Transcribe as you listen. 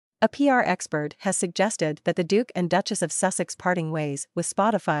A PR expert has suggested that the Duke and Duchess of Sussex parting ways with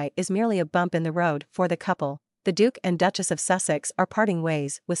Spotify is merely a bump in the road for the couple. The Duke and Duchess of Sussex are parting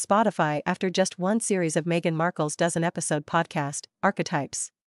ways with Spotify after just one series of Meghan Markle's dozen-episode podcast, Archetypes.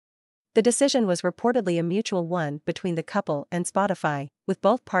 The decision was reportedly a mutual one between the couple and Spotify, with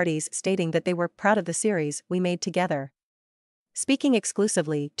both parties stating that they were proud of the series we made together. Speaking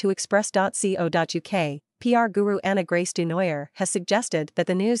exclusively to Express.co.uk, PR guru Anna Grace Du Noyer has suggested that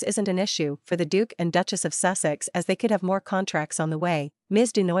the news isn't an issue for the Duke and Duchess of Sussex as they could have more contracts on the way.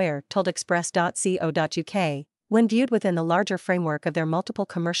 Ms. Du Noyer told Express.co.uk, when viewed within the larger framework of their multiple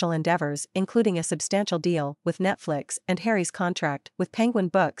commercial endeavors, including a substantial deal with Netflix and Harry's contract with Penguin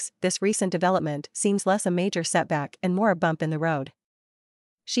Books, this recent development seems less a major setback and more a bump in the road.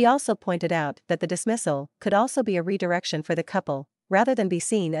 She also pointed out that the dismissal could also be a redirection for the couple, rather than be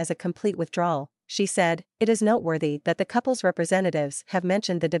seen as a complete withdrawal. She said, "It is noteworthy that the couple's representatives have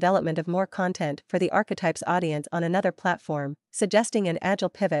mentioned the development of more content for the Archetypes audience on another platform, suggesting an agile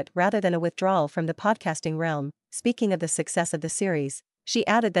pivot rather than a withdrawal from the podcasting realm." Speaking of the success of the series, she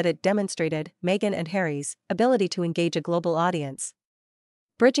added that it demonstrated Meghan and Harry's ability to engage a global audience,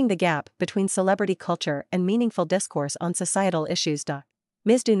 bridging the gap between celebrity culture and meaningful discourse on societal issues.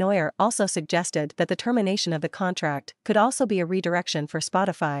 Ms. Du Noyer also suggested that the termination of the contract could also be a redirection for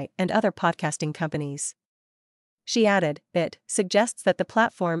Spotify and other podcasting companies. She added, "It suggests that the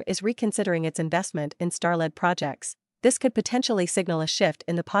platform is reconsidering its investment in star-led projects. This could potentially signal a shift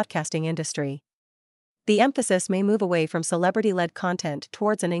in the podcasting industry. The emphasis may move away from celebrity-led content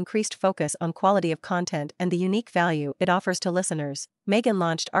towards an increased focus on quality of content and the unique value it offers to listeners." Meghan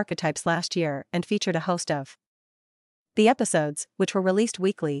launched Archetypes last year and featured a host of the episodes, which were released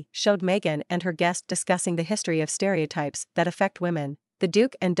weekly, showed Meghan and her guest discussing the history of stereotypes that affect women. The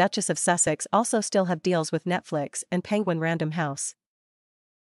Duke and Duchess of Sussex also still have deals with Netflix and Penguin Random House.